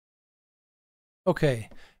Okay,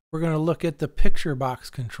 we're going to look at the picture box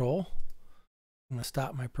control. I'm going to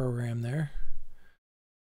stop my program there.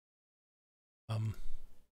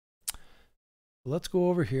 Let's go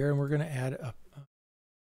over here and we're going to add a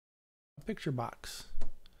picture box.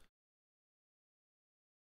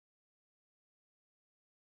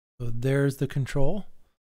 So there's the control.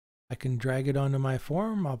 I can drag it onto my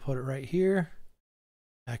form. I'll put it right here.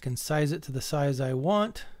 I can size it to the size I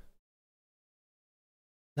want.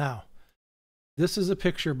 Now, this is a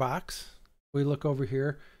picture box. We look over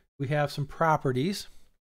here. We have some properties.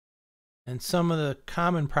 And some of the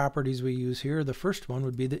common properties we use here, the first one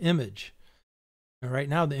would be the image. And right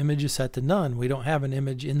now the image is set to none. We don't have an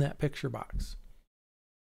image in that picture box.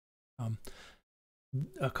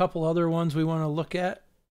 A couple other ones we want to look at.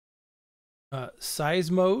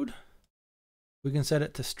 Size mode. We can set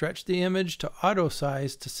it to stretch the image, to auto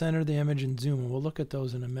size, to center the image, and zoom. And we'll look at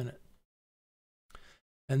those in a minute.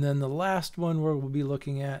 And then the last one we'll be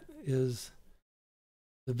looking at is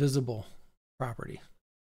the visible property,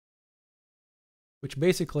 which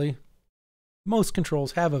basically most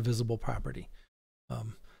controls have a visible property.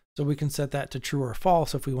 So we can set that to true or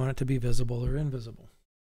false if we want it to be visible or invisible.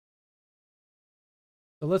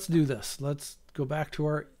 So let's do this. Let's go back to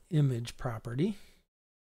our image property.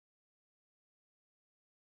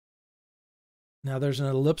 Now there's an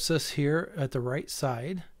ellipsis here at the right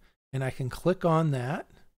side, and I can click on that,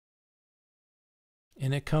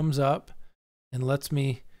 and it comes up and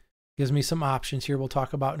gives me some options here we'll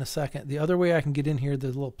talk about in a second. The other way I can get in here,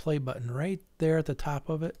 there's a little play button right there at the top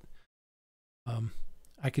of it.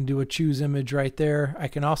 I can do a choose image right there. I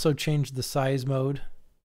can also change the size mode.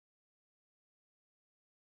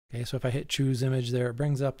 Okay, so if I hit choose image there, it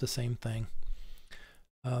brings up the same thing.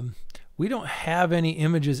 We don't have any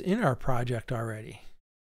images in our project already.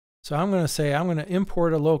 So I'm going to say I'm going to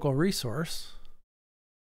import a local resource.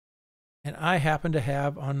 And I happen to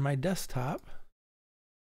have on my desktop,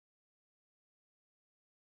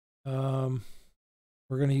 we're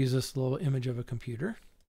going to use this little image of a computer.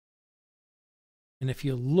 And if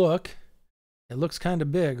you look, it looks kind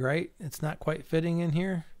of big, right? It's not quite fitting in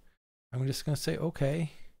here. I'm just going to say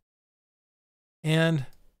okay. And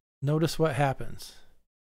notice what happens.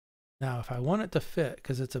 Now, if I want it to fit,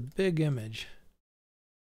 because it's a big image,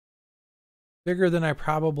 bigger than I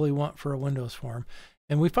probably want for a Windows form,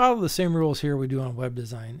 and we follow the same rules here we do on web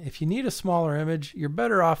design. If you need a smaller image, you're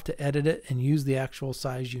better off to edit it and use the actual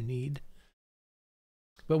size you need.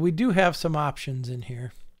 But we do have some options in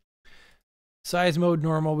here. Size mode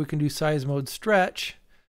normal, we can do size mode stretch.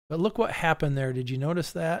 But look what happened there. Did you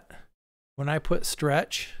notice that? When I put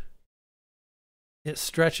stretch, it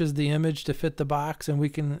stretches the image to fit the box, and we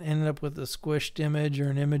can end up with a squished image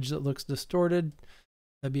or an image that looks distorted.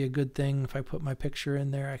 That'd be a good thing. If I put my picture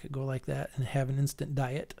in there, I could go like that and have an instant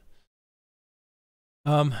diet.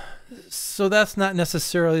 So that's not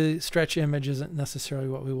necessarily, stretch image isn't necessarily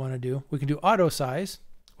what we want to do. We can do auto size,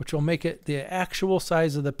 which will make it the actual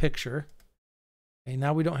size of the picture. Okay,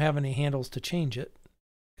 now we don't have any handles to change it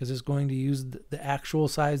because it's going to use the actual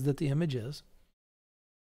size that the image is.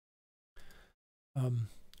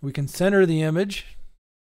 We can center the image,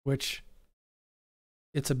 which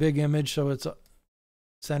it's a big image, so it's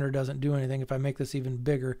center doesn't do anything. If I make this even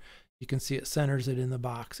bigger, you can see it centers it in the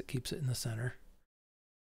box. It keeps it in the center.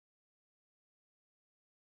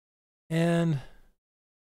 And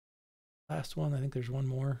last one, I think there's one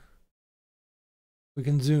more. We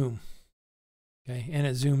can zoom. Okay, and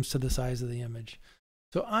it zooms to the size of the image.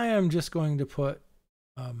 So I am just going to put,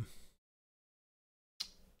 I'm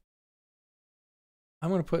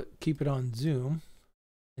going to keep it on zoom.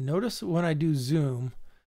 And notice when I do zoom,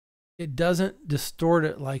 it doesn't distort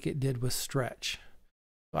it like it did with stretch.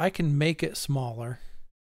 So I can make it smaller.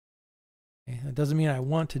 Okay, that doesn't mean I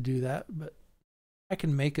want to do that, but I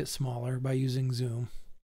can make it smaller by using zoom.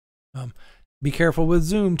 Be careful with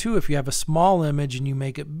zoom too. If you have a small image and you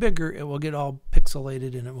make it bigger, it will get all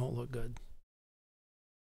pixelated and it won't look good.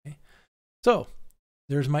 Okay. So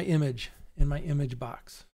there's my image in my image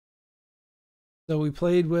box. So we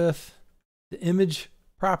played with the image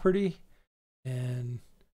property and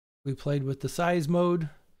we played with the size mode.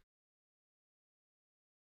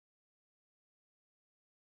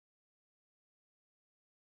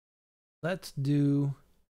 Let's do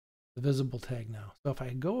the visible tag now. So if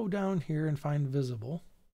I go down here and find visible,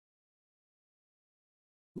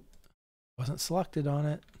 wasn't selected on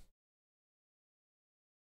it,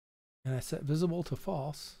 and I set visible to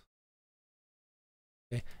false.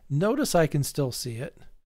 Okay. Notice I can still see it.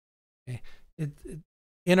 Okay.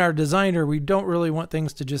 In our designer, we don't really want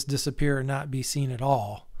things to just disappear and not be seen at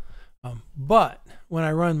all. But when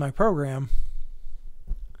I run my program,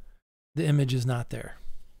 the image is not there.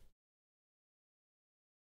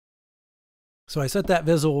 So I set that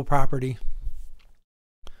visible property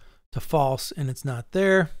to false and it's not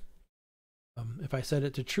there. If I set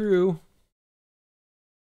it to true,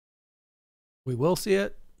 we will see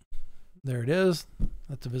it. There it is.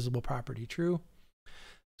 That's a visible property true.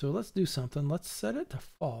 So let's do something. Let's set it to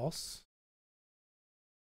false.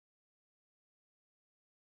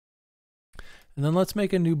 And then let's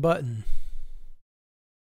make a new button.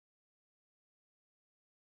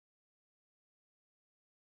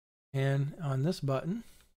 And on this button,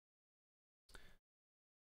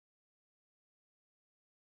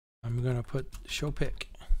 I'm going to put show pick.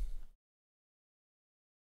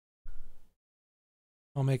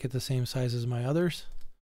 I'll make it the same size as my others.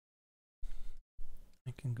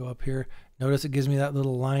 I can go up here. Notice it gives me that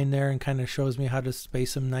little line there and kind of shows me how to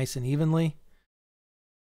space them nice and evenly.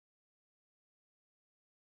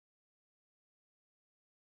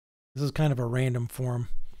 This is kind of a random form.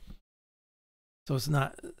 So it's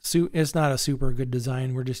not a super good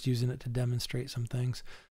design. We're just using it to demonstrate some things.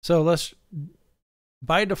 So let's,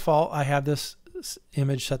 by default, I have this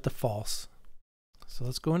image set to false. So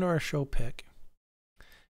let's go into our show pick.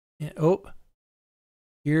 And, oh,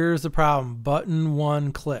 here's the problem. Button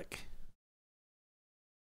 1 click.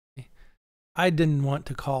 I didn't want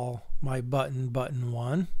to call my button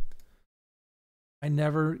 1. I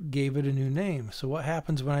never gave it a new name. So what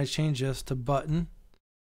happens when I change this to button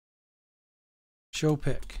show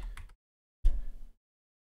pick?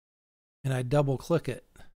 And I double click it.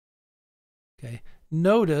 Okay.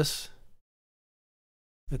 Notice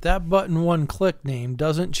that that button 1 click name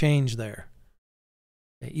doesn't change there.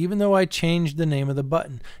 Okay. Even though I changed the name of the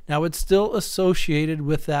button. Now it's still associated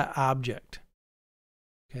with that object.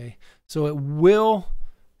 Okay. So it will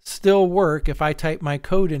still work if I type my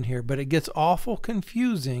code in here, but it gets awful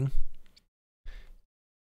confusing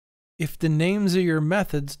if the names of your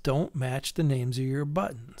methods don't match the names of your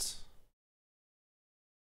buttons.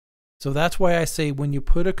 So that's why I say when you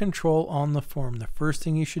put a control on the form, the first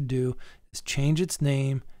thing you should do is change its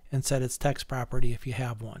name and set its text property if you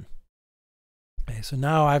have one. Okay, so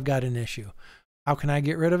now I've got an issue. How can I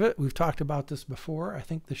get rid of it? We've talked about this before. I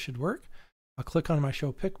think this should work. I'll click on my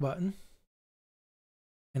show pick button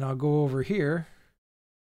and I'll go over here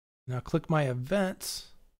and I'll click my events,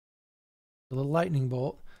 the little lightning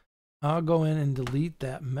bolt. I'll go in and delete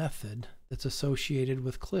that method that's associated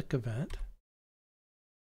with click event.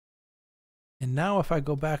 And now if I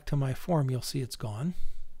go back to my form, you'll see it's gone.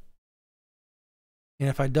 And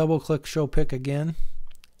if I double click show pick again,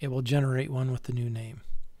 it will generate one with the new name.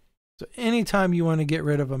 So anytime you want to get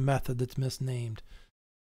rid of a method that's misnamed,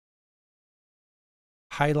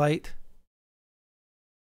 highlight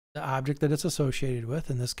the object that it's associated with,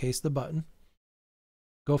 in this case the button,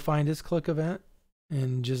 go find its click event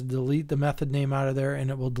and just delete the method name out of there and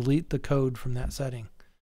it will delete the code from that setting.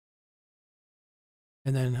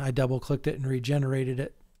 And then I double clicked it and regenerated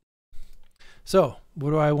it. So what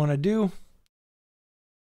do I want to do?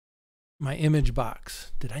 My image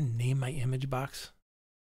box. Did I name my image box?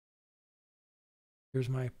 Here's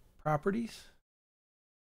my properties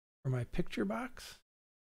for my picture box.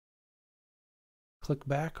 Click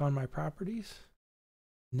back on my properties.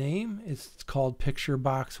 Name is called picture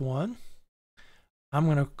box 1. I'm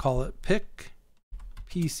going to call it pic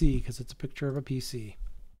PC because it's a picture of a PC.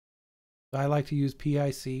 So I like to use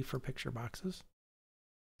PIC for picture boxes.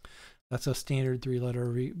 That's a standard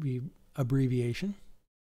 3-letter abbreviation.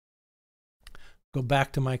 Go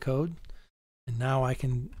back to my code and now I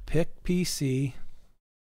can pick PC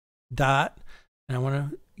dot, and I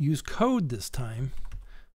want to use code this time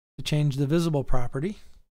to change the visible property,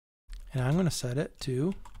 and I'm going to set it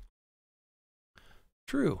to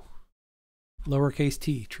true, lowercase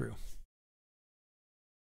t, true.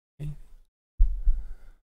 Okay.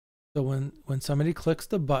 So when somebody clicks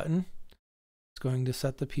the button, it's going to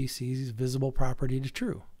set the PC's visible property to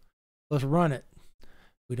true. Let's run it.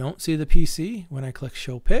 We don't see the PC. When I click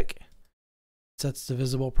show pick, it sets the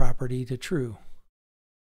visible property to true.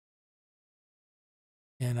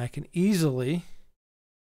 And I can easily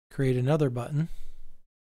create another button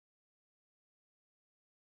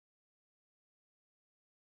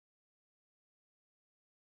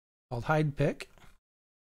called hide pick,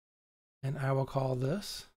 and I will call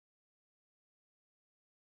this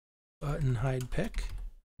button hide pick.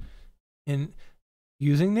 And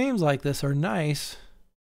using names like this are nice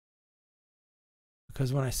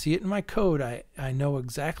because when I see it in my code, I know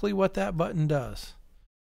exactly what that button does.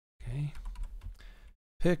 Okay,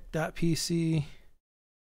 pick.pc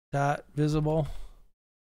dot visible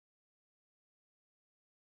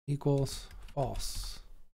equals false.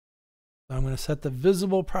 So I'm going to set the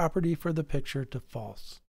visible property for the picture to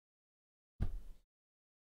false.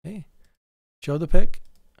 Okay. Show the pic,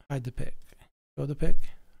 hide the pic. Show the pic,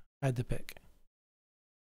 hide the pic.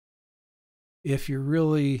 If you're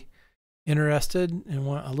really interested and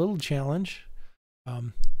want a little challenge,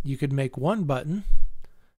 you could make one button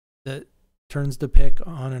that turns the pic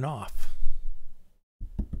on and off.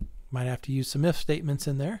 Might have to use some if statements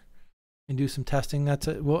in there and do some testing. That's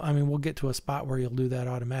it. Well, I mean, we'll get to a spot where you'll do that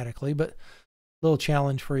automatically, but a little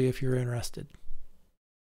challenge for you if you're interested.